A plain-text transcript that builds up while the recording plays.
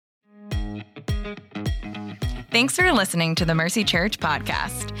Thanks for listening to the Mercy Church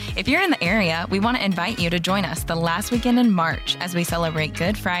podcast. If you're in the area, we want to invite you to join us the last weekend in March as we celebrate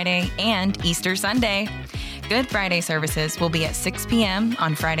Good Friday and Easter Sunday. Good Friday services will be at 6 p.m.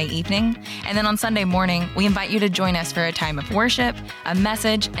 on Friday evening, and then on Sunday morning, we invite you to join us for a time of worship, a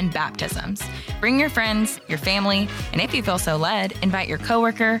message, and baptisms. Bring your friends, your family, and if you feel so led, invite your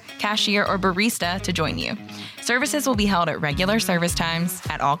coworker, cashier, or barista to join you. Services will be held at regular service times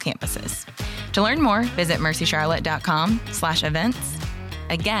at all campuses. To learn more, visit mercycharlotte.com/events.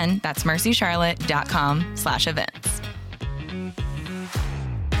 Again, that's mercycharlotte.com/events.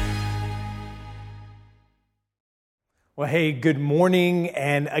 Well, hey, good morning,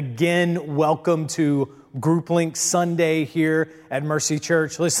 and again, welcome to Group Link Sunday here at Mercy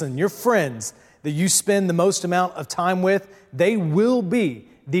Church. Listen, your friends that you spend the most amount of time with, they will be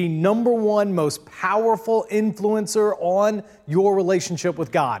the number one most powerful influencer on your relationship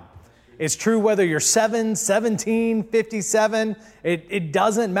with God. It's true whether you're 7, 17, 57, it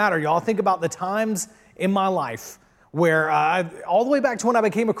doesn't matter. Y'all think about the times in my life where all the way back to when I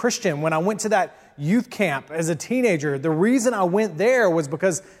became a Christian, when I went to that youth camp as a teenager. The reason I went there was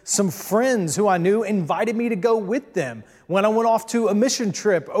because some friends who I knew invited me to go with them. When I went off to a mission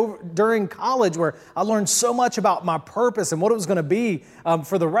trip during college where I learned so much about my purpose and what it was going to be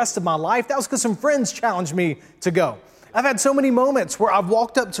for the rest of my life, that was because some friends challenged me to go. I've had so many moments where I've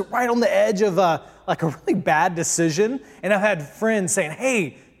walked up to right on the edge of a really bad decision, and I've had friends saying,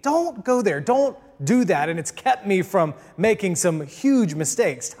 hey, don't go there, don't do that, and it's kept me from making some huge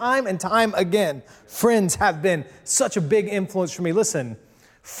mistakes. Time and time again, friends have been such a big influence for me. Listen,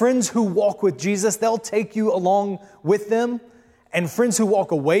 friends who walk with Jesus, they'll take you along with them, and friends who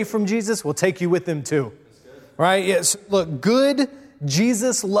walk away from Jesus will take you with them too. Right? Yes. Look, good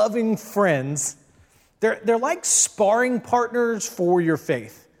Jesus-loving friends, they're like sparring partners for your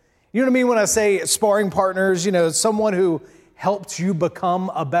faith. You know what I mean when I say sparring partners? You know, someone who helped you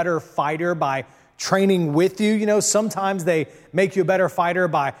become a better fighter by training with you. You know, sometimes they make you a better fighter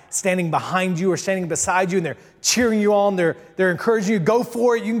by standing behind you or standing beside you, and they're cheering you on. They're encouraging you, go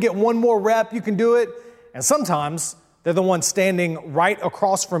for it. You can get one more rep. You can do it. And sometimes they're the ones standing right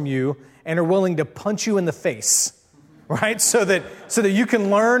across from you and are willing to punch you in the face, right? So that you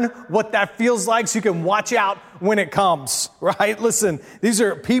can learn what that feels like, so you can watch out when it comes, right? Listen, these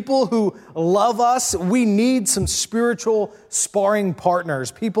are people who love us. We need some spiritual sparring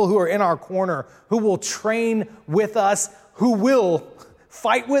partners, people who are in our corner, who will train with us, who will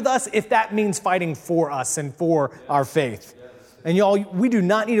fight with us if that means fighting for us and for our faith. And y'all, we do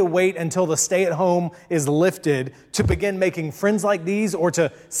not need to wait until the stay-at-home is lifted to begin making friends like these or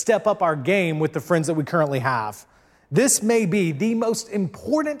to step up our game with the friends that we currently have. This may be the most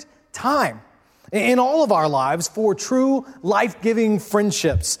important time in all of our lives for true life-giving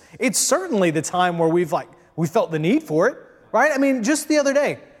friendships. It's certainly the time where we felt the need for it, right? I mean, just the other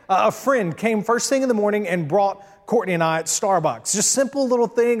day, a friend came first thing in the morning and brought Courtney and I at Starbucks. Just simple little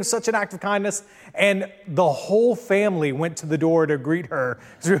things, such an act of kindness. And the whole family went to the door to greet her.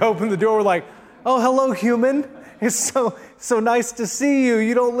 As we opened the door, we're like, oh, hello, human. It's so nice to see you.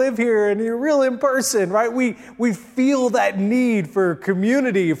 You don't live here and you're real in person, right? We feel that need for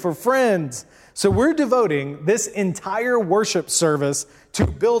community, for friends. So we're devoting this entire worship service to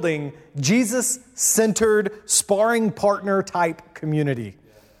building Jesus-centered, sparring partner type community.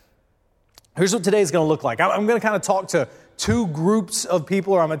 Here's what today is going to look like. I'm going to kind of talk to two groups of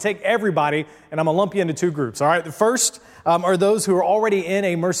people, or I'm going to take everybody and I'm going to lump you into two groups. All right. The first are those who are already in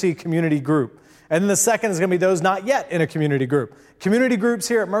a Mercy community group. And then the second is going to be those not yet in a community group. Community groups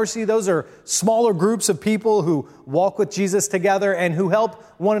here at Mercy, those are smaller groups of people who walk with Jesus together and who help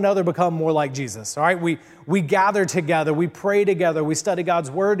one another become more like Jesus. All right, we gather together, we pray together, we study God's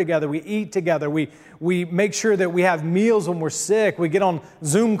Word together, we eat together, we make sure that we have meals when we're sick, we get on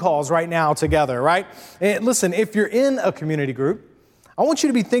Zoom calls right now together, right? And listen, if you're in a community group, I want you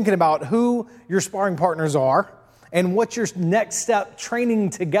to be thinking about who your sparring partners are and what your next step training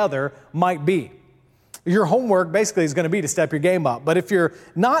together might be. Your homework basically is going to be to step your game up. But if you're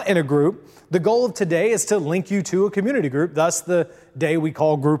not in a group, the goal of today is to link you to a community group, thus the day we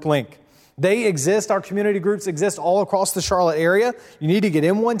call Group Link. They exist, our community groups exist all across the Charlotte area. You need to get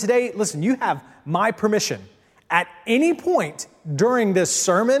in one today. Listen, you have my permission at any point during this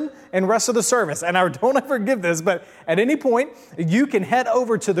sermon and rest of the service. And I don't ever give this, but at any point, you can head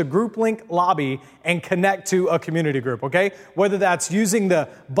over to the Group Link lobby and connect to a community group, okay? Whether that's using the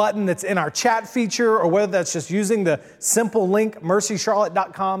button that's in our chat feature or whether that's just using the simple link,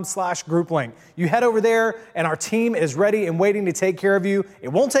 mercycharlotte.com/grouplink. You head over there and our team is ready and waiting to take care of you. It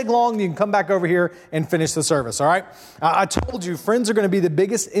won't take long. You can come back over here and finish the service, all right? I told you, friends are going to be the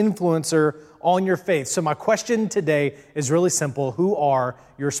biggest influencer on your faith. So my question today is really simple. Who are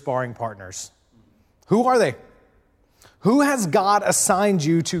your sparring partners? Who are they? Who has God assigned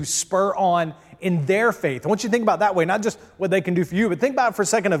you to spur on in their faith? I want you to think about it that way, not just what they can do for you, but think about it for a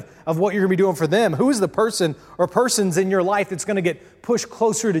second of what you're going to be doing for them. Who is the person or persons in your life that's going to get pushed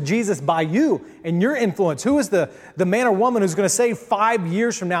closer to Jesus by you and your influence? Who is the man or woman who's going to say 5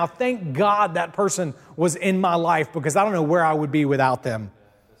 years from now, thank God that person was in my life because I don't know where I would be without them.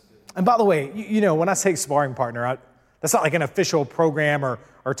 And by the way, you know, when I say sparring partner, that's not like an official program or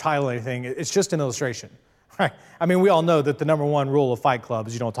title or anything. It's just an illustration, right? I mean, we all know that the number one rule of Fight Club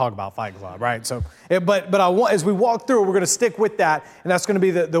is you don't talk about Fight Club, right? So, but I want, as we walk through, we're going to stick with that, and that's going to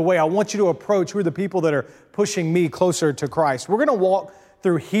be the way I want you to approach who are the people that are pushing me closer to Christ. We're going to walk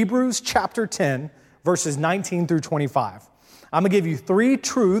through Hebrews chapter 10, verses 19 through 25. I'm going to give you 3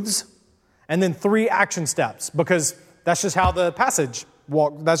 truths and then 3 action steps because that's just how the passage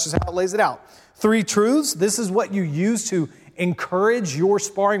that's just how it lays it out. 3 truths. This is what you use to encourage your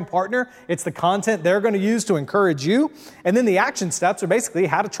sparring partner. It's the content they're going to use to encourage you. And then the action steps are basically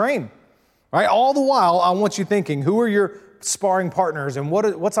how to train. Right? All the while, I want you thinking, who are your sparring partners and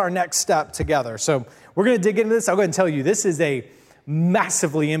what's our next step together? So we're going to dig into this. I'll go ahead and tell you, this is a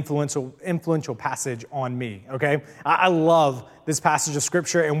massively influential passage on me, okay? I love this passage of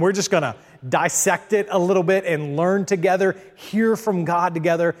Scripture, and we're just going to dissect it a little bit and learn together, hear from God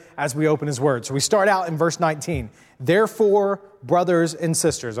together as we open His Word. So we start out in verse 19. Therefore, brothers and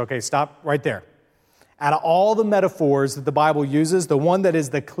sisters, okay, stop right there. Out of all the metaphors that the Bible uses, the one that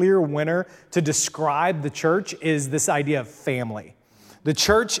is the clear winner to describe the church is this idea of family. The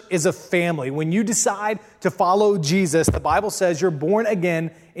church is a family. When you decide to follow Jesus, the Bible says you're born again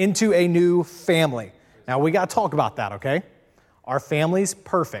into a new family. Now, we got to talk about that, okay? Are families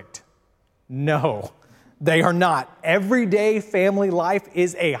perfect? No, they are not. Everyday family life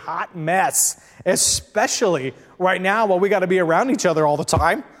is a hot mess, especially right now while we got to be around each other all the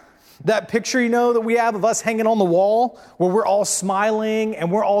time. That picture, you know, that we have of us hanging on the wall where we're all smiling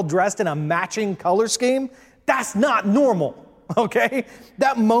and we're all dressed in a matching color scheme, that's not normal. Okay?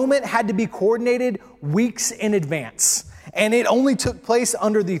 That moment had to be coordinated weeks in advance. And it only took place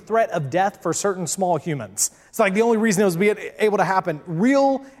under the threat of death for certain small humans. It's like the only reason it was able to happen.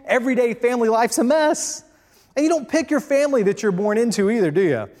 Real, everyday family life's a mess. And you don't pick your family that you're born into either, do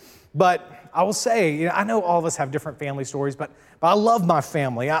you? But I will say, you know, I know all of us have different family stories, but I love my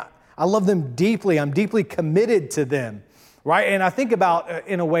family. I love them deeply. I'm deeply committed to them. Right? And I think about,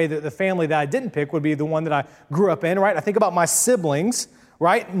 in a way, that the family that I didn't pick would be the one that I grew up in, right? I think about my siblings,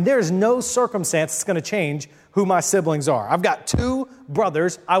 right? And there's no circumstance that's going to change who my siblings are. I've got 2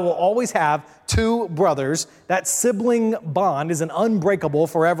 brothers. I will always have 2 brothers. That sibling bond is an unbreakable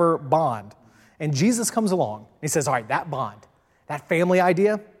forever bond. And Jesus comes along. He says, all right, that bond, that family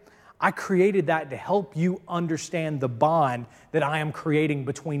idea, I created that to help you understand the bond that I am creating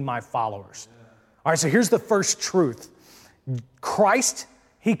between my followers. All right, so here's the first truth. Christ,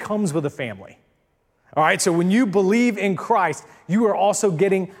 He comes with a family. All right, so when you believe in Christ, you are also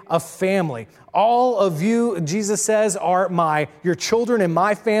getting a family. All of you, Jesus says, are your children in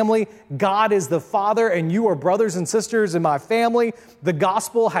my family. God is the Father, and you are brothers and sisters in my family. The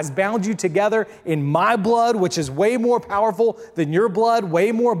gospel has bound you together in my blood, which is way more powerful than your blood,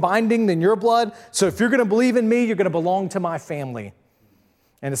 way more binding than your blood. So if you're going to believe in me, you're going to belong to my family.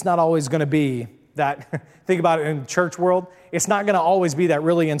 And it's not always going to be that, think about it in the church world, it's not going to always be that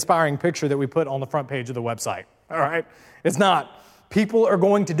really inspiring picture that we put on the front page of the website, all right? It's not. People are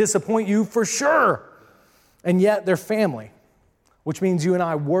going to disappoint you for sure, and yet they're family, which means you and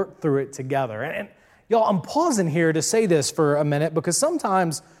I work through it together. And y'all, I'm pausing here to say this for a minute because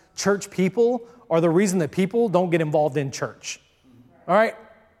sometimes church people are the reason that people don't get involved in church, all right?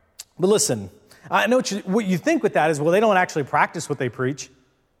 But listen, I know what you think with that is, well, they don't actually practice what they preach.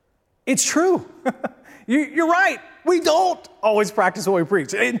 It's true. You're right. We don't always practice what we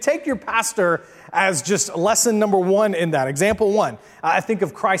preach. And take your pastor as just lesson number 1 in that. Example 1, I think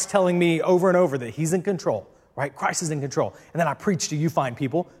of Christ telling me over and over that He's in control, right? Christ is in control. And then I preach to you fine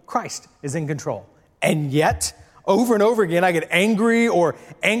people, Christ is in control. And yet, over and over again, I get angry or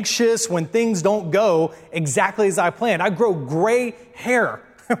anxious when things don't go exactly as I planned. I grow gray hair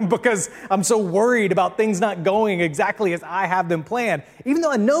because I'm so worried about things not going exactly as I have them planned, even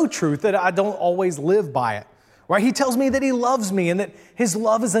though I know truth that I don't always live by it, right? He tells me that he loves me and that his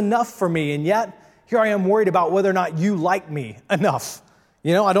love is enough for me, and yet here I am worried about whether or not you like me enough.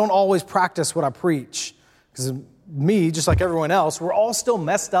 I don't always practice what I preach because me, just like everyone else, we're all still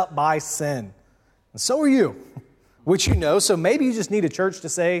messed up by sin. And so are you, which so maybe you just need a church to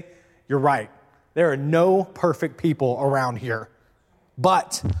say, you're right. There are no perfect people around here.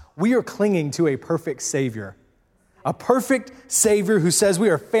 But we are clinging to a perfect Savior. A perfect Savior who says we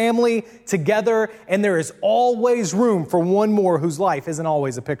are family together and there is always room for one more whose life isn't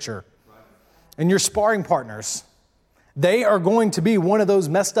always a picture. And your sparring partners, they are going to be one of those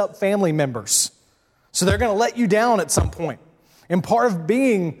messed up family members. So they're going to let you down at some point. And part of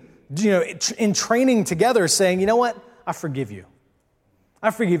being, in training together, saying, you know what? I forgive you.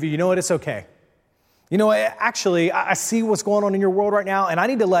 I forgive you. You know what? It's okay. Actually, I see what's going on in your world right now, and I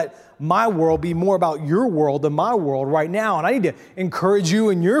need to let my world be more about your world than my world right now. And I need to encourage you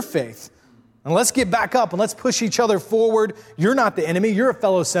in your faith. And let's get back up and let's push each other forward. You're not the enemy. You're a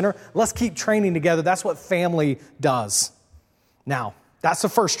fellow sinner. Let's keep training together. That's what family does. Now, that's the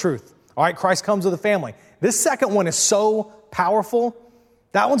first truth. All right, Christ comes with a family. This second one is so powerful.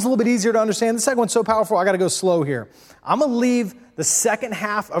 That one's a little bit easier to understand. The second one's so powerful, I got to go slow here. I'm going to leave the second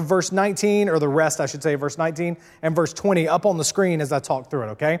half of verse 19, or the rest, I should say, verse 19 and verse 20 up on the screen as I talk through it,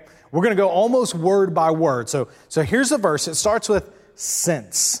 okay? We're going to go almost word by word. So here's the verse. It starts with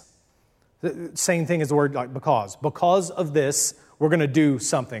since. The same thing as the word like because. Because of this, we're going to do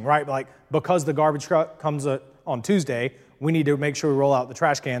something, right? Like because the garbage truck comes on Tuesday, we need to make sure we roll out the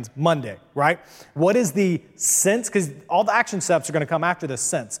trash cans Monday, right? What is the since? Because all the action steps are going to come after the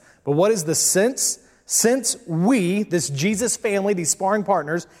since. But what is the since? Since we, this Jesus family, these sparring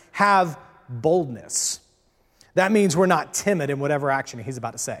partners, have boldness. That means we're not timid in whatever action he's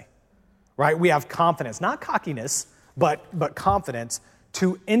about to say, right? We have confidence, not cockiness, but confidence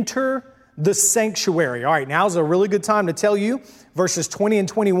to enter the sanctuary. All right, now's a really good time to tell you. Verses 20 and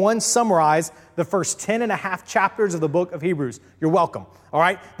 21 summarize the first 10 and a half chapters of the book of Hebrews. You're welcome. All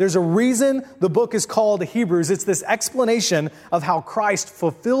right, there's a reason the book is called Hebrews. It's this explanation of how Christ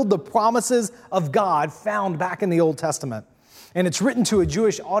fulfilled the promises of God found back in the Old Testament. And it's written to a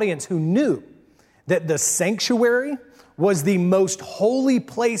Jewish audience who knew that the sanctuary was the most holy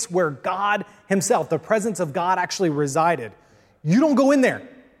place where God himself, the presence of God, actually resided. You don't go in there.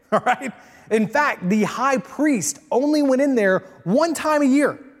 All right. In fact, the high priest only went in there one time a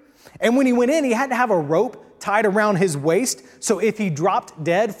year. And when he went in, he had to have a rope tied around his waist. So if he dropped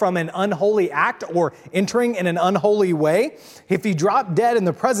dead from an unholy act or entering in an unholy way, if he dropped dead in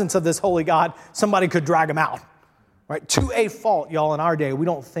the presence of this holy God, somebody could drag him out. Right? To a fault, y'all, in our day, we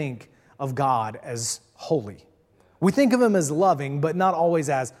don't think of God as holy. We think of him as loving, but not always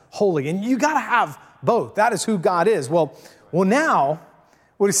as holy. And you got to have both. That is who God is. Well, now,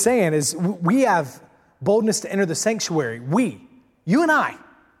 what he's saying is we have boldness to enter the sanctuary. You and I,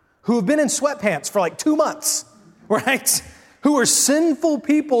 who have been in sweatpants for like 2 months, right? Who are sinful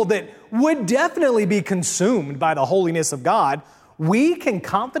people that would definitely be consumed by the holiness of God. We can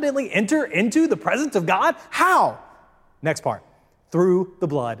confidently enter into the presence of God. How? Next part. Through the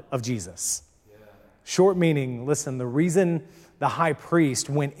blood of Jesus. Yeah. Short meaning, listen, the reason the high priest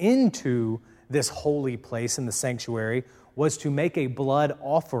went into this holy place in the sanctuary was to make a blood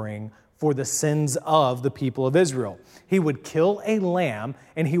offering for the sins of the people of Israel. He would kill a lamb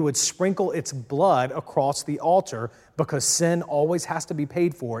and he would sprinkle its blood across the altar because sin always has to be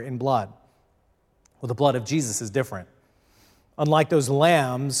paid for in blood. Well, the blood of Jesus is different. Unlike those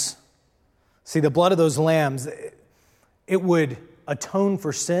lambs, see, the blood of those lambs, it would atone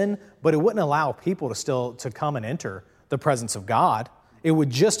for sin, but it wouldn't allow people to come and enter the presence of God. It would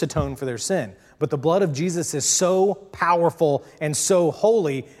just atone for their sin. But the blood of Jesus is so powerful and so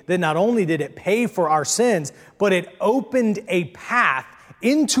holy that not only did it pay for our sins, but it opened a path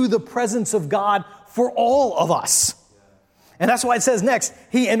into the presence of God for all of us. And that's why it says next,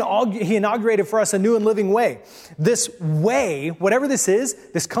 he inaugurated for us a new and living way. This way, whatever this is,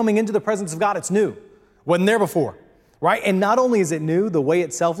 this coming into the presence of God, it's new. Wasn't there before, right? And not only is it new, the way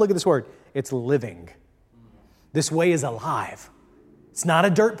itself, look at this word, it's living. This way is alive. It's not a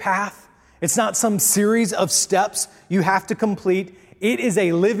dirt path. It's not some series of steps you have to complete. It is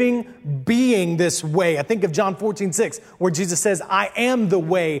a living being this way. I think of John 14:6, where Jesus says, I am the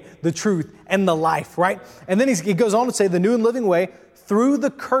way, the truth, and the life, right? And then he goes on to say the new and living way through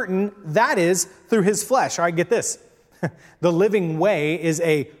the curtain, that is, through his flesh. All right, get this. The living way is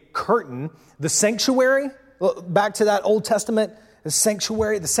a curtain. The sanctuary, back to that Old Testament, the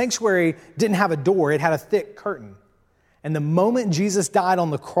sanctuary didn't have a door. It had a thick curtain. And the moment Jesus died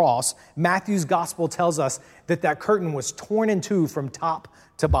on the cross, Matthew's gospel tells us that that curtain was torn in two from top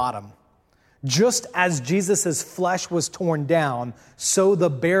to bottom. Just as Jesus' flesh was torn down, so the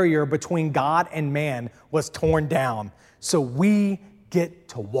barrier between God and man was torn down. So we get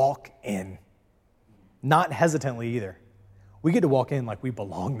to walk in. Not hesitantly either. We get to walk in like we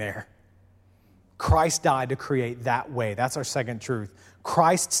belong there. Christ died to create that way. That's our second truth.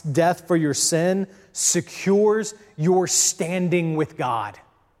 Christ's death for your sin secures your standing with God.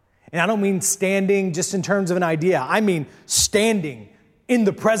 And I don't mean standing just in terms of an idea. I mean standing in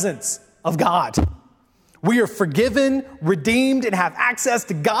the presence of God. We are forgiven, redeemed, and have access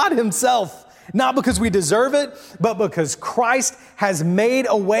to God himself. Not because we deserve it, but because Christ has made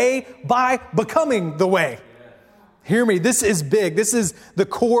a way by becoming the way. Hear me, this is big. This is the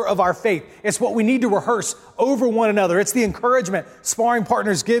core of our faith. It's what we need to rehearse over one another. It's the encouragement sparring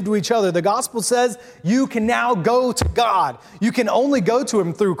partners give to each other. The gospel says you can now go to God. You can only go to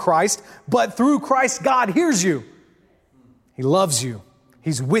him through Christ, but through Christ, God hears you. He loves you.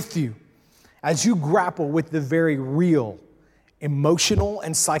 He's with you. As you grapple with the very real emotional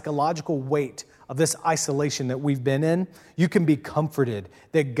and psychological weight of this isolation that we've been in, you can be comforted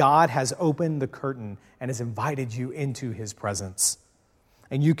that God has opened the curtain and has invited you into his presence.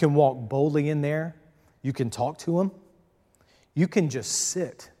 And you can walk boldly in there. You can talk to him. You can just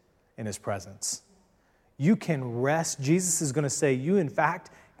sit in his presence. You can rest. Jesus is going to say, you in fact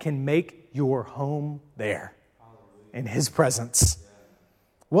can make your home there in his presence.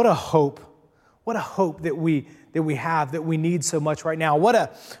 What a hope. What a hope that we have, that we need so much right now. What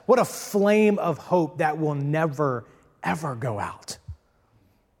a flame of hope that will never, ever go out.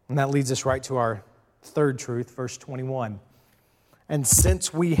 And that leads us right to our third truth, verse 21. And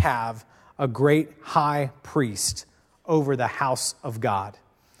since we have a great high priest over the house of God.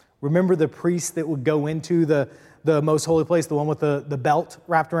 Remember the priest that would go into the most holy place, the one with the belt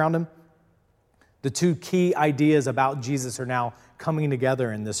wrapped around him? The two key ideas about Jesus are now coming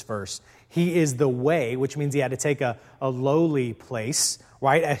together in this verse. He is the way, which means he had to take a lowly place,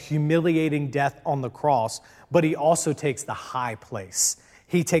 right? A humiliating death on the cross, but he also takes the high place.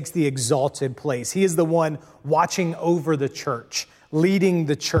 He takes the exalted place. He is the one watching over the church, leading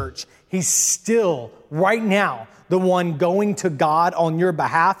the church. He's still, right now, the one going to God on your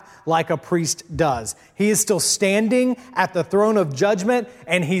behalf like a priest does. He is still standing at the throne of judgment,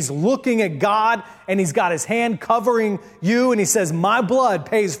 and he's looking at God, and he's got his hand covering you, and he says, my blood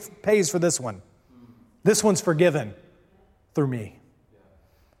pays for this one. This one's forgiven through me.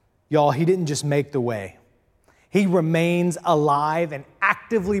 Y'all, he didn't just make the way. He remains alive and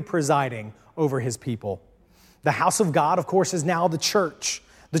actively presiding over his people. The house of God, of course, is now the church.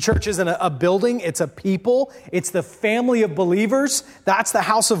 The church isn't a building, it's a people. It's the family of believers. That's the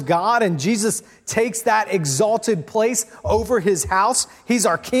house of God, and Jesus takes that exalted place over his house. He's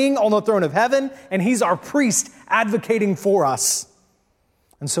our king on the throne of heaven, and he's our priest advocating for us.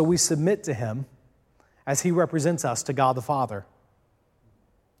 And so we submit to him as he represents us to God the Father.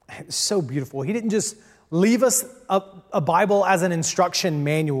 It's so beautiful. He didn't just leave us a Bible as an instruction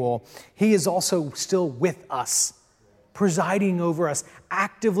manual. He is also still with us, presiding over us,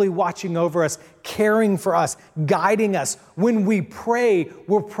 actively watching over us, caring for us, guiding us. When we pray,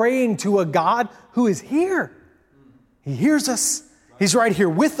 we're praying to a God who is here. He hears us. He's right here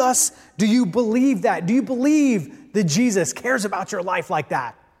with us. Do you believe that? Do you believe that Jesus cares about your life like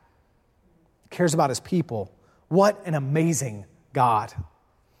that? Cares about his people. What an amazing God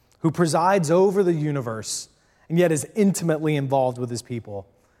who presides over the universe and yet is intimately involved with his people.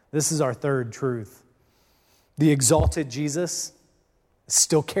 This is our third truth. The exalted Jesus is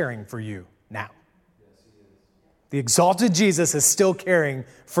still caring for you now. The exalted Jesus is still caring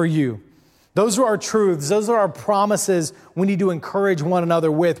for you. Those are our truths. Those are our promises we need to encourage one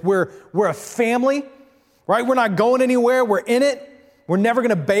another with. We're a family, right? We're not going anywhere. We're in it. We're never going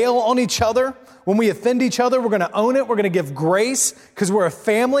to bail on each other. When we offend each other, we're going to own it. We're going to give grace because we're a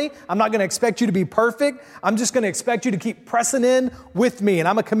family. I'm not going to expect you to be perfect. I'm just going to expect you to keep pressing in with me. And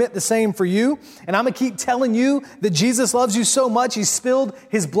I'm going to commit the same for you. And I'm going to keep telling you that Jesus loves you so much. He spilled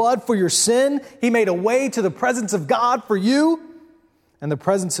his blood for your sin. He made a way to the presence of God for you. And the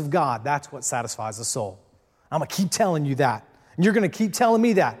presence of God, that's what satisfies the soul. I'm going to keep telling you that. And you're going to keep telling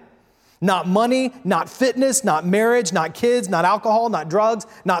me that. Not money, not fitness, not marriage, not kids, not alcohol, not drugs,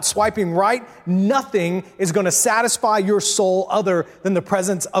 not swiping right. Nothing is going to satisfy your soul other than the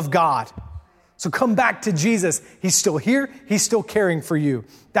presence of God. So come back to Jesus. He's still here. He's still caring for you.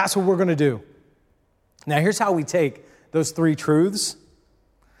 That's what we're going to do. Now, here's how we take those three truths.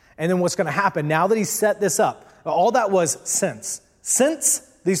 And then what's going to happen now that he's set this up. All that was since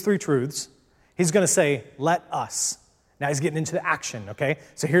these three truths, he's going to say, let us. Now he's getting into the action, okay?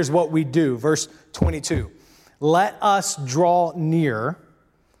 So here's what we do. Verse 22. Let us draw near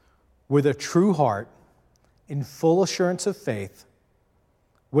with a true heart in full assurance of faith,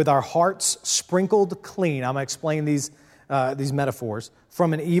 with our hearts sprinkled clean. I'm going to explain these metaphors,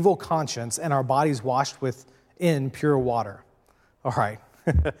 from an evil conscience and our bodies washed within pure water. All right.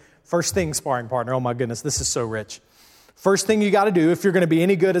 First thing, sparring partner. Oh my goodness, this is so rich. First thing you got to do if you're going to be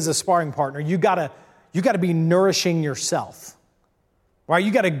any good as a sparring partner, you got to be nourishing yourself. Right?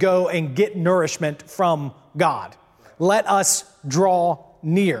 You got to go and get nourishment from God. Let us draw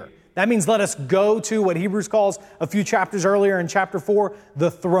near. That means let us go to what Hebrews calls a few chapters earlier in chapter 4,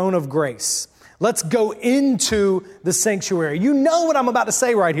 the throne of grace. Let's go into the sanctuary. You know what I'm about to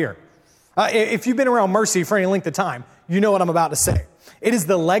say right here. If you've been around Mercy for any length of time, you know what I'm about to say. It is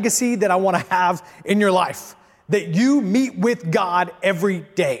the legacy that I want to have in your life, that you meet with God every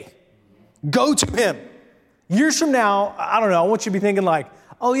day. Go to Him. Years from now, I don't know, I want you to be thinking like,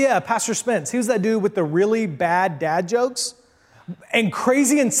 oh yeah, Pastor Spence, he was that dude with the really bad dad jokes and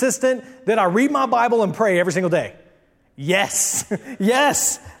crazy insistent that I read my Bible and pray every single day. Yes,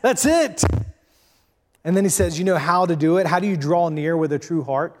 yes, that's it. And then he says, you know how to do it? How do you draw near with a true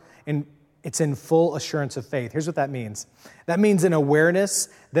heart? And it's in full assurance of faith. Here's what that means. That means an awareness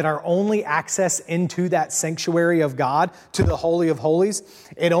that our only access into that sanctuary of God, to the Holy of Holies,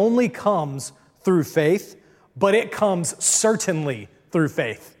 it only comes through faith, but it comes certainly through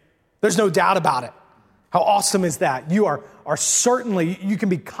faith. There's no doubt about it. How awesome is that? You are certainly, you can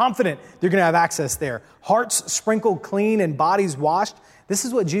be confident you're going to have access there. Hearts sprinkled clean and bodies washed. This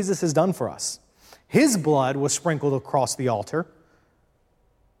is what Jesus has done for us. His blood was sprinkled across the altar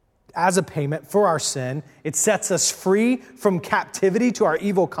as a payment for our sin. It sets us free from captivity to our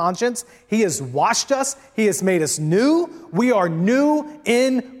evil conscience. He has washed us. He has made us new. We are new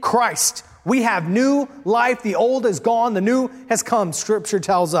in Christ. We have new life. The old is gone. The new has come. Scripture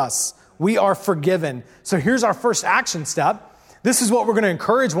tells us we are forgiven. So here's our first action step. This is what we're going to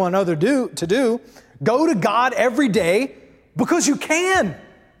encourage one another to do. Go to God every day because you can.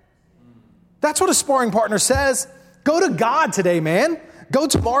 That's what a sparring partner says. Go to God today, man. Go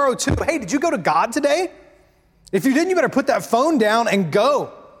tomorrow too. Hey, did you go to God today? If you didn't, you better put that phone down and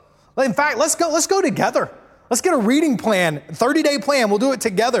go. In fact, let's go together. Let's get a reading plan, 30-day plan. We'll do it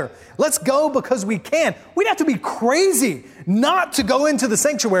together. Let's go because we can. We'd have to be crazy not to go into the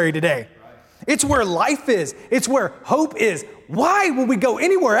sanctuary today. It's where life is. It's where hope is. Why would we go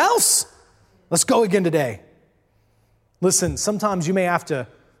anywhere else? Let's go again today. Listen, sometimes you may have to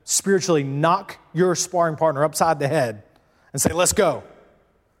spiritually knock your sparring partner upside the head and say, let's go.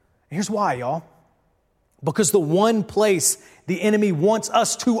 Here's why, y'all. Because the one place the enemy wants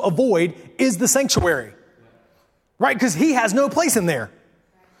us to avoid is the sanctuary. Right? Because he has no place in there.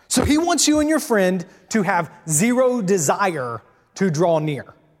 So he wants you and your friend to have zero desire to draw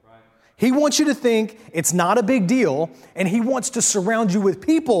near. He wants you to think it's not a big deal, and he wants to surround you with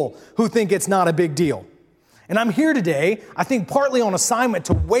people who think it's not a big deal. And I'm here today, I think partly on assignment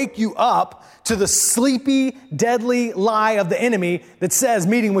to wake you up to the sleepy, deadly lie of the enemy that says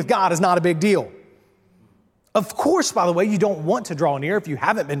meeting with God is not a big deal. Of course, by the way, you don't want to draw near if you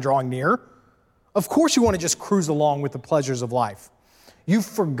haven't been drawing near. Of course you want to just cruise along with the pleasures of life. You've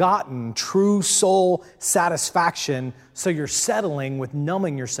forgotten true soul satisfaction, so you're settling with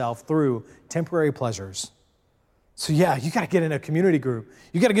numbing yourself through temporary pleasures. So yeah, you got to get in a community group.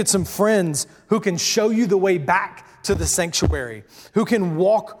 You got to get some friends who can show you the way back to the sanctuary, who can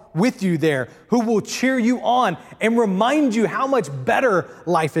walk with you there, who will cheer you on and remind you how much better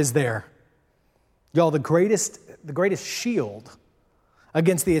life is there. Y'all, the greatest shield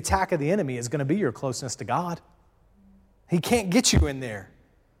against the attack of the enemy is going to be your closeness to God. He can't get you in there.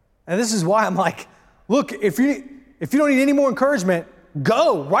 And this is why I'm like, look, if you don't need any more encouragement,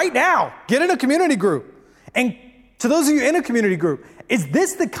 go right now. Get in a community group. And to those of you in a community group, is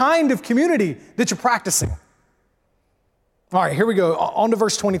this the kind of community that you're practicing? All right, here we go. On to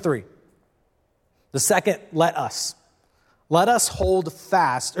verse 23. The second, let us. Let us hold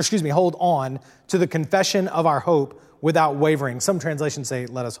on to the confession of our hope without wavering. Some translations say,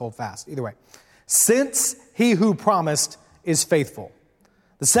 let us hold fast. Either way. Since he who promised is faithful.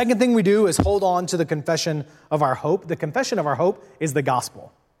 The second thing we do is hold on to the confession of our hope. The confession of our hope is the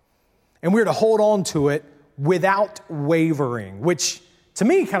gospel. And we're to hold on to it without wavering, which to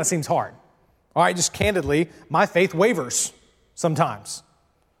me kind of seems hard. All right, just candidly, my faith wavers sometimes.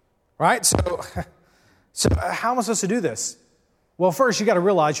 Right? So how am I supposed to do this? Well, first, you got to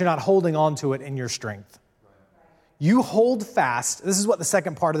realize you're not holding on to it in your strength. You hold fast, this is what the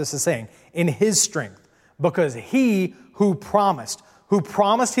second part of this is saying, in his strength, because he who promised, who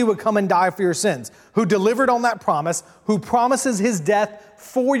promised he would come and die for your sins, who delivered on that promise, who promises his death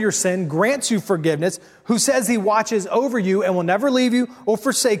for your sin, grants you forgiveness, who says he watches over you and will never leave you or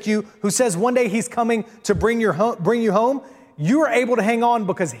forsake you, who says one day he's coming to bring you home, you are able to hang on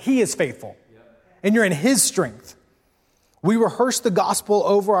because he is faithful and you're in his strength. We rehearse the gospel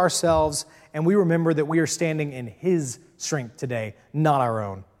over ourselves and we remember that we are standing in his strength today, not our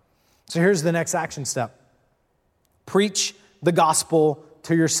own. So here's the next action step. Preach the gospel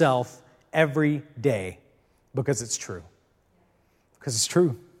to yourself every day because it's true. Because it's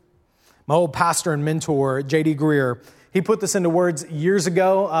true. My old pastor and mentor, J.D. Greer, he put this into words years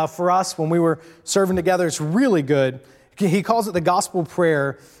ago for us when we were serving together. It's really good. He calls it the gospel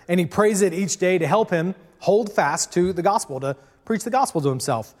prayer, and he prays it each day to help him hold fast to the gospel, to preach the gospel to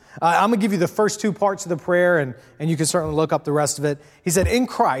himself. I'm going to give you the first two parts of the prayer, and you can certainly look up the rest of it. He said, in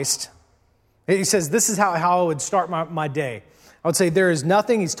Christ, he says, this is how I would start my day. I would say there is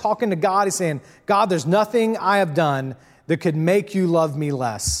nothing, he's talking to God, he's saying, God, there's nothing I have done that could make you love me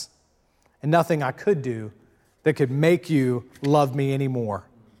less, and nothing I could do that could make you love me anymore,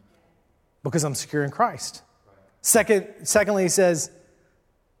 because I'm secure in Christ. Secondly, he says,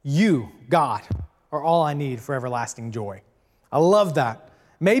 you, God, are all I need for everlasting joy. I love that.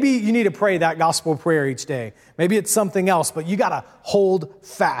 Maybe you need to pray that gospel prayer each day. Maybe it's something else, but you got to hold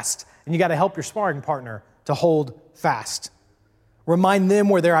fast, and you got to help your sparring partner to hold fast. Remind them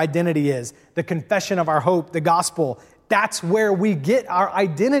where their identity is. The confession of our hope, the gospel, that's where we get our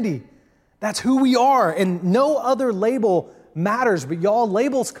identity. That's who we are. And no other label matters. But y'all,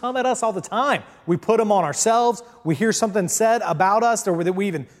 labels come at us all the time. We put them on ourselves. We hear something said about us or that we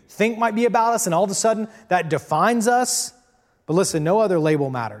even think might be about us. And all of a sudden that defines us. But listen, no other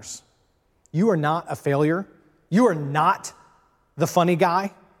label matters. You are not a failure. You are not the funny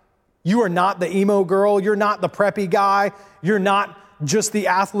guy. You are not the emo girl. You're not the preppy guy. You're not just the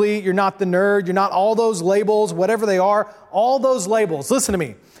athlete. You're not the nerd. You're not all those labels, whatever they are. All those labels. Listen to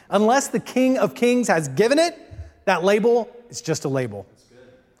me. Unless the King of Kings has given it, that label is just a label.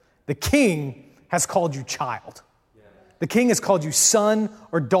 The King has called you child. The King has called you son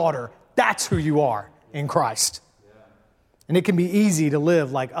or daughter. That's who you are in Christ. And it can be easy to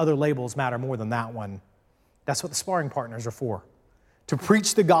live like other labels matter more than that one. That's what the sparring partners are for. To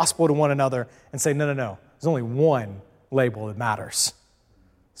preach the gospel to one another and say, no. There's only one label that matters.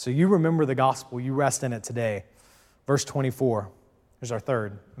 So you remember the gospel. You rest in it today. Verse 24. Here's our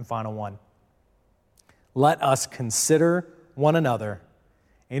third and final one. Let us consider one another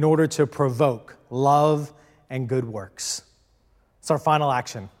in order to provoke love and good works. It's our final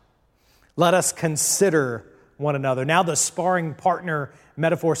action. Let us consider one another. Now the sparring partner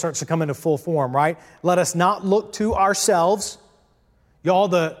metaphor starts to come into full form, right? Let us not look to ourselves. Y'all,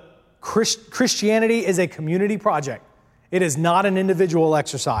 the Christianity is a community project. It is not an individual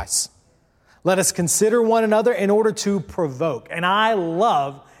exercise. Let us consider one another in order to provoke. And I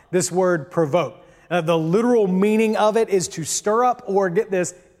love this word provoke. The literal meaning of it is to stir up or, get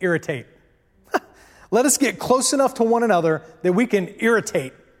this, irritate. Let us get close enough to one another that we can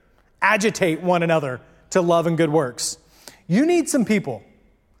irritate, agitate one another to love and good works. You need some people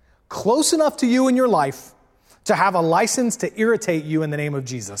close enough to you in your life to have a license to irritate you in the name of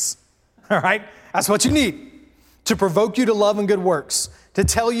Jesus. All right? That's what you need. To provoke you to love and good works. To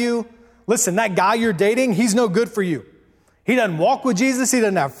tell you, listen, that guy you're dating, he's no good for you. He doesn't walk with Jesus. He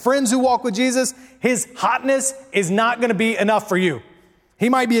doesn't have friends who walk with Jesus. His hotness is not going to be enough for you. He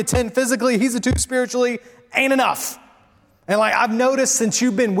might be a 10 physically. He's a 2 spiritually. Ain't enough. And like I've noticed since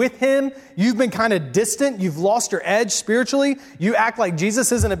you've been with him, you've been kind of distant. You've lost your edge spiritually. You act like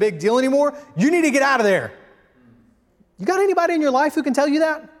Jesus isn't a big deal anymore. You need to get out of there. You got anybody in your life who can tell you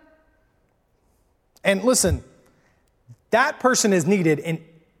that? And listen, that person is needed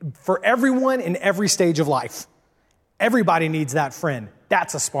for everyone in every stage of life. Everybody needs that friend.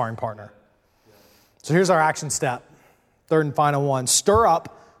 That's a sparring partner. So here's our action step. Third and final one. Stir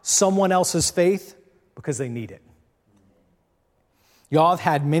up someone else's faith because they need it. Y'all, I've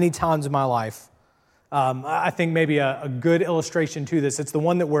had many times in my life, I think maybe a good illustration to this, it's the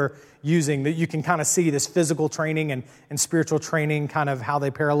one that we're using, that you can kind of see this physical training and spiritual training, kind of how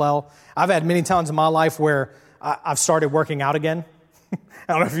they parallel. I've had many times in my life where I've started working out again.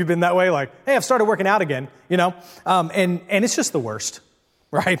 I don't know if you've been that way, like, hey, I've started working out again, and it's just the worst,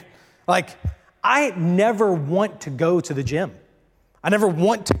 right? Like, I never want to go to the gym. I never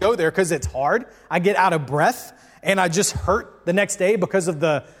want to go there because it's hard. I get out of breath and I just hurt the next day because of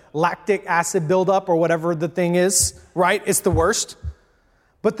the lactic acid buildup or whatever the thing is, right? It's the worst.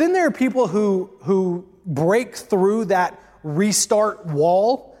 But then there are people who break through that restart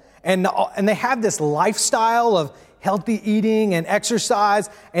wall and they have this lifestyle of healthy eating and exercise,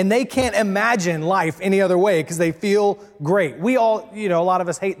 and they can't imagine life any other way because they feel great. We all, a lot of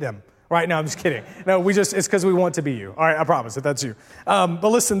us hate them. Right? No, I'm just kidding. No, it's because we want to be you. All right, I promise if that's you. But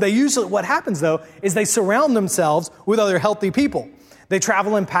listen, what happens though, is they surround themselves with other healthy people. They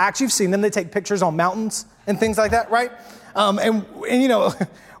travel in packs. You've seen them. They take pictures on mountains and things like that, right? And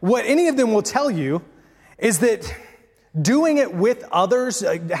what any of them will tell you is that doing it with others,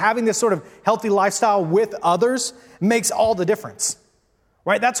 having this sort of healthy lifestyle with others makes all the difference,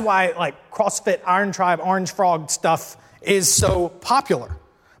 right? That's why like CrossFit, Iron Tribe, Orange Frog stuff is so popular.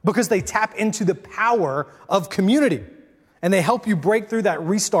 Because they tap into the power of community and they help you break through that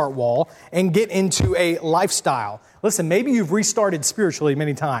restart wall and get into a lifestyle. Listen, maybe you've restarted spiritually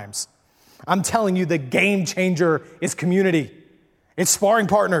many times. I'm telling you, the game changer is community. It's sparring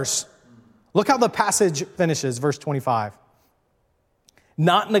partners. Look how the passage finishes, verse 25.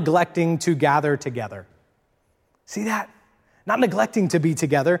 Not neglecting to gather together. See that? Not neglecting to be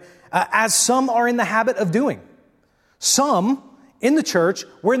together, as some are in the habit of doing. Some in the church,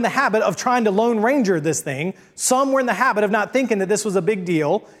 we're in the habit of trying to Lone Ranger this thing. Some were in the habit of not thinking that this was a big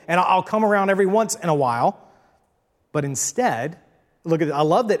deal, and I'll come around every once in a while. But instead, I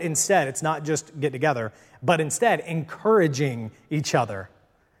love that instead, it's not just get together, but instead encouraging each other.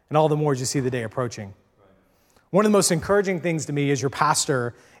 And all the more as you see the day approaching. One of the most encouraging things to me as your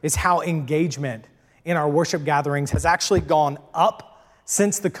pastor is how engagement in our worship gatherings has actually gone up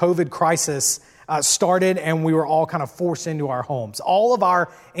since the COVID crisis started and we were all kind of forced into our homes. All of our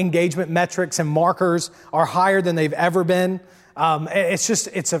engagement metrics and markers are higher than they've ever been.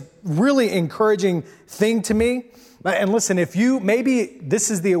 It's a really encouraging thing to me. And listen, maybe this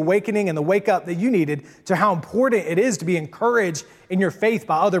is the awakening and the wake up that you needed to how important it is to be encouraged in your faith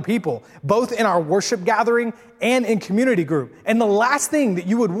by other people, both in our worship gathering and in community group. And the last thing that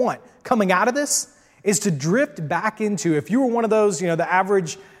you would want coming out of this is to drift back into, if you were one of those, the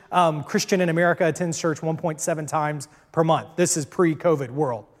average Christian in America attends church 1.7 times per month. This is pre-COVID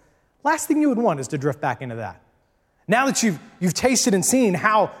world. Last thing you would want is to drift back into that. Now that you've tasted and seen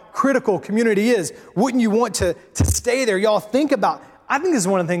how critical community is, wouldn't you want to stay there? Y'all think about, I think this is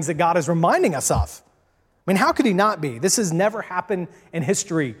one of the things that God is reminding us of. I mean, how could he not be? This has never happened in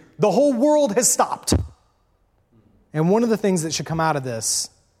history. The whole world has stopped. And one of the things that should come out of this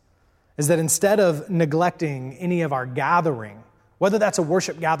is that instead of neglecting any of our gathering, whether that's a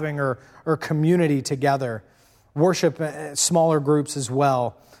worship gathering or community together, worship smaller groups as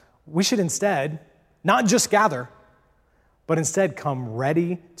well, we should instead not just gather, but instead come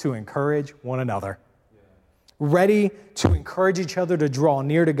ready to encourage one another. Ready to encourage each other to draw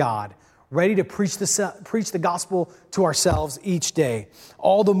near to God. Ready to preach the gospel to ourselves each day.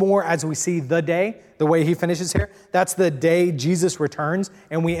 All the more as we see the day, the way he finishes here, that's the day Jesus returns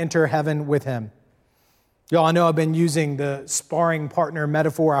and we enter heaven with him. Y'all, I know I've been using the sparring partner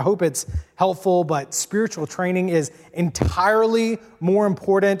metaphor. I hope it's helpful, but spiritual training is entirely more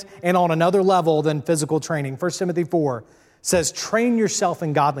important and on another level than physical training. 1 Timothy 4 says, train yourself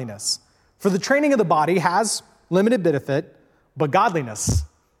in godliness. For the training of the body has limited benefit, but godliness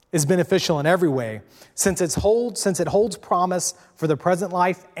is beneficial in every way, since it holds promise for the present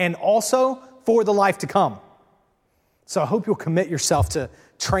life and also for the life to come. So I hope you'll commit yourself to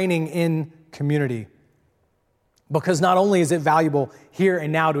training in community. Because not only is it valuable here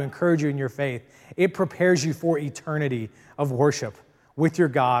and now to encourage you in your faith, it prepares you for eternity of worship with your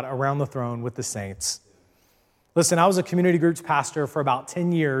God around the throne with the saints. Listen, I was a community groups pastor for about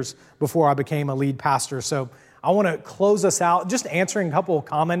 10 years before I became a lead pastor. So I want to close us out just answering a couple of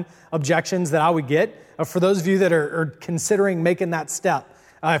common objections that I would get for those of you that are considering making that step.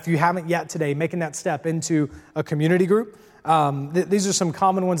 If you haven't yet today, making that step into a community group. These are some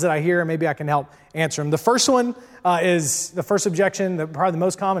common ones that I hear, and maybe I can help answer them. The first one is the first objection, probably the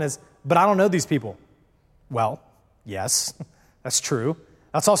most common is, but I don't know these people. Well, yes, that's true.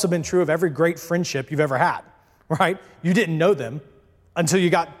 That's also been true of every great friendship you've ever had, right? You didn't know them until you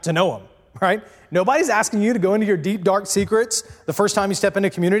got to know them, right? Nobody's asking you to go into your deep, dark secrets the first time you step into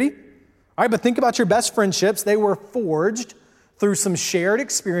community, all right? But think about your best friendships. They were forged through some shared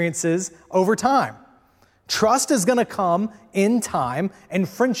experiences over time. Trust is going to come in time, and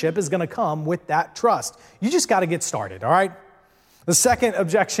friendship is going to come with that trust. You just got to get started, all right? The second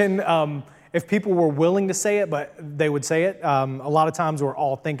objection, if people were willing to say it, but they would say it, a lot of times we're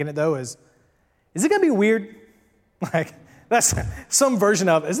all thinking it, though, is it going to be weird? Like, that's some version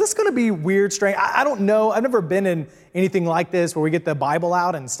of, is this going to be weird, strange? I don't know. I've never been in anything like this where we get the Bible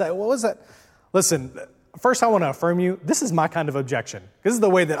out and say, what was that? Listen, first I want to affirm you, this is my kind of objection. This is the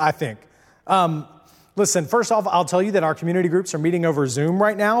way that I think. Listen, first off, I'll tell you that our community groups are meeting over Zoom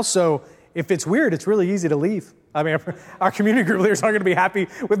right now, so if it's weird, it's really easy to leave. I mean, our community group leaders aren't going to be happy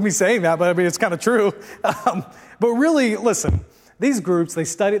with me saying that, but I mean, it's kind of true. But really, listen, these groups,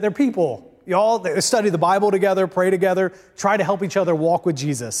 they're people. Y'all, they study the Bible together, pray together, try to help each other walk with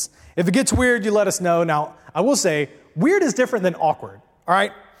Jesus. If it gets weird, you let us know. Now, I will say, weird is different than awkward, all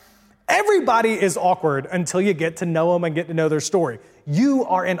right? Everybody is awkward until you get to know them and get to know their story. You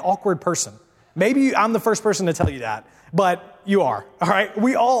are an awkward person. Maybe I'm the first person to tell you that, but you are, all right?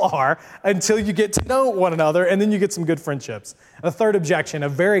 We all are until you get to know one another, and then you get some good friendships. A third objection, a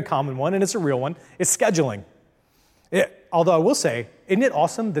very common one, and it's a real one, is scheduling. Although I will say, isn't it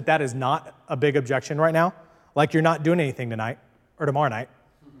awesome that is not a big objection right now? Like you're not doing anything tonight or tomorrow night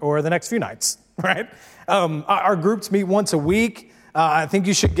or the next few nights, right? Our groups meet once a week. I think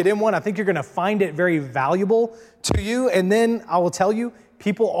you should get in one. I think you're going to find it very valuable to you. And then I will tell you,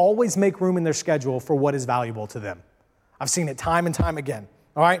 people always make room in their schedule for what is valuable to them. I've seen it time and time again.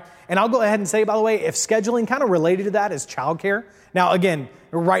 All right. And I'll go ahead and say, by the way, if scheduling kind of related to that is childcare. Now, again,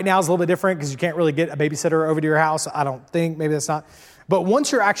 right now is a little bit different because you can't really get a babysitter over to your house. I don't think, maybe that's not. But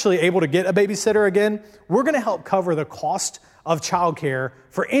once you're actually able to get a babysitter again, we're going to help cover the cost of childcare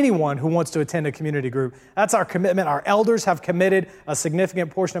for anyone who wants to attend a community group. That's our commitment. Our elders have committed a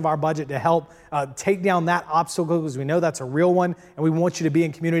significant portion of our budget to help take down that obstacle because we know that's a real one and we want you to be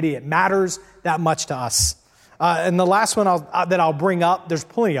in community. It matters that much to us. And the last one that I'll bring up, there's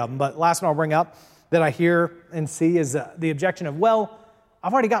plenty of them, but last one I'll bring up that I hear and see is the objection of, well,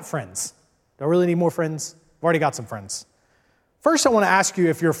 I've already got friends. Do I really need more friends? I've already got some friends. First, I want to ask you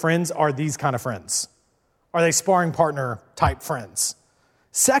if your friends are these kind of friends. Are they sparring partner type friends?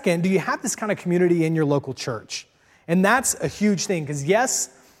 Second, do you have this kind of community in your local church? And that's a huge thing because yes,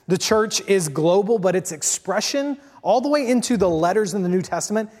 the church is global, but its expression all the way into the letters in the New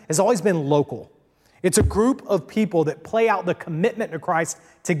Testament has always been local. It's a group of people that play out the commitment to Christ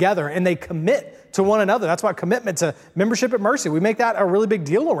together, and they commit to one another. That's why commitment to membership at Mercy, we make that a really big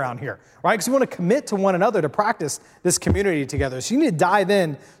deal around here, right? Because we want to commit to one another to practice this community together. So you need to dive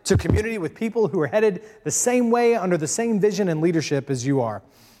in to community with people who are headed the same way, under the same vision and leadership as you are.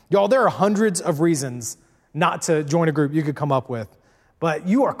 Y'all, there are hundreds of reasons not to join a group you could come up with, but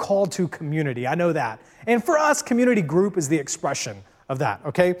you are called to community. I know that. And for us, community group is the expression of that,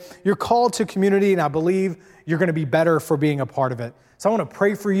 okay? You're called to community, and I believe you're going to be better for being a part of it. So I want to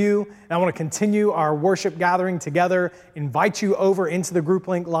pray for you, and I want to continue our worship gathering together, invite you over into the Group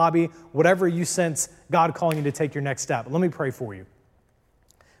Link lobby, whatever you sense God calling you to take your next step. Let me pray for you.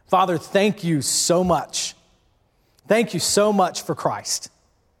 Father, thank you so much. Thank you so much for Christ.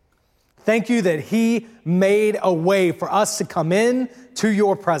 Thank you that He made a way for us to come in to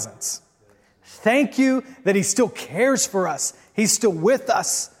your presence. Thank you that He still cares for us. He's still with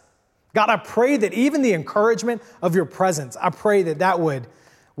us. God, I pray that even the encouragement of your presence, I pray that would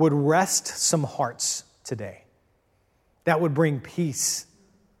rest some hearts today. That would bring peace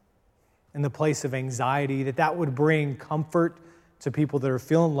in the place of anxiety, that would bring comfort to people that are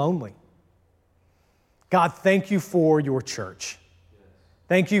feeling lonely. God, thank you for your church.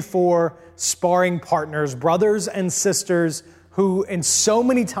 Thank you for sparring partners, brothers and sisters who in so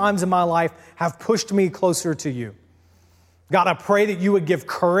many times in my life have pushed me closer to you. God, I pray that you would give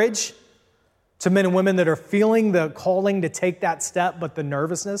courage to men and women that are feeling the calling to take that step, but the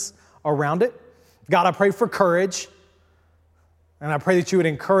nervousness around it. God, I pray for courage, and I pray that you would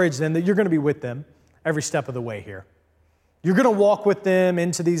encourage them, that you're going to be with them every step of the way here. You're going to walk with them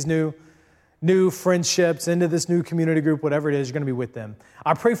into these new friendships, into this new community group, whatever it is, you're going to be with them.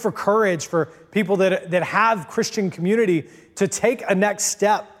 I pray for courage for people that have Christian community to take a next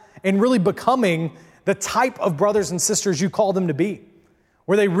step in really becoming the type of brothers and sisters you call them to be,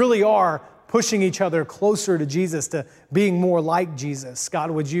 where they really are pushing each other closer to Jesus, to being more like Jesus. God,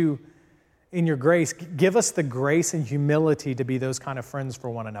 would you, in your grace, give us the grace and humility to be those kind of friends for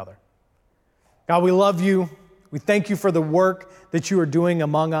one another. God, we love you. We thank you for the work that you are doing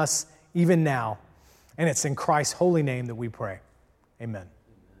among us even now. And it's in Christ's holy name that we pray. Amen.